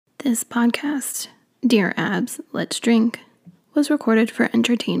This podcast, Dear Abs, Let's Drink, was recorded for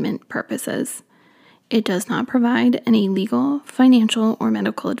entertainment purposes. It does not provide any legal, financial, or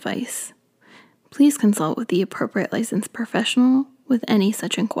medical advice. Please consult with the appropriate licensed professional with any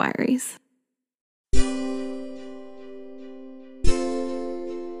such inquiries.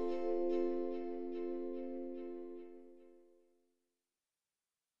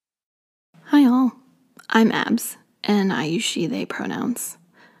 Hi all, I'm Abs, and I use she, they pronouns.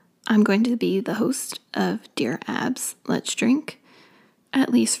 I'm going to be the host of Dear Abs, Let's Drink,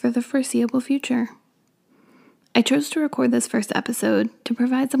 at least for the foreseeable future. I chose to record this first episode to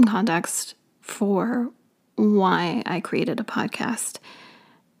provide some context for why I created a podcast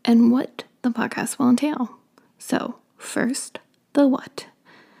and what the podcast will entail. So, first, the what.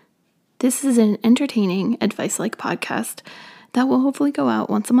 This is an entertaining, advice-like podcast that will hopefully go out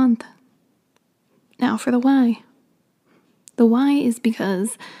once a month. Now for the why. The why is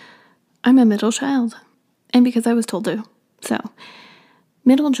because I'm a middle child, and because I was told to. So,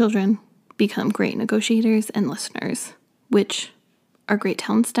 middle children become great negotiators and listeners, which are great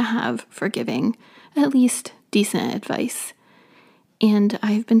talents to have for giving at least decent advice. And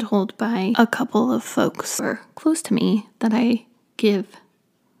I've been told by a couple of folks who are close to me that I give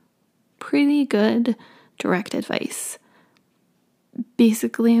pretty good direct advice.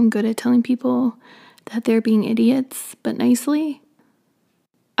 Basically, I'm good at telling people that they're being idiots, but nicely.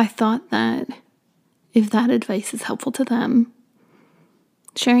 I thought that if that advice is helpful to them,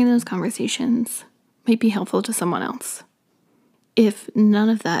 sharing those conversations might be helpful to someone else. If none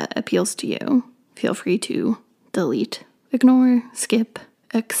of that appeals to you, feel free to delete, ignore, skip,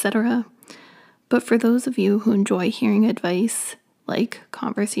 etc. But for those of you who enjoy hearing advice, like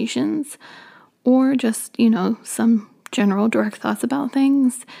conversations, or just, some general direct thoughts about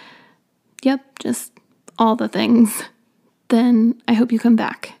things, just all the things, then I hope you come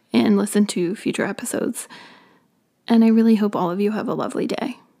back and listen to future episodes. And I really hope all of you have a lovely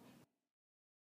day.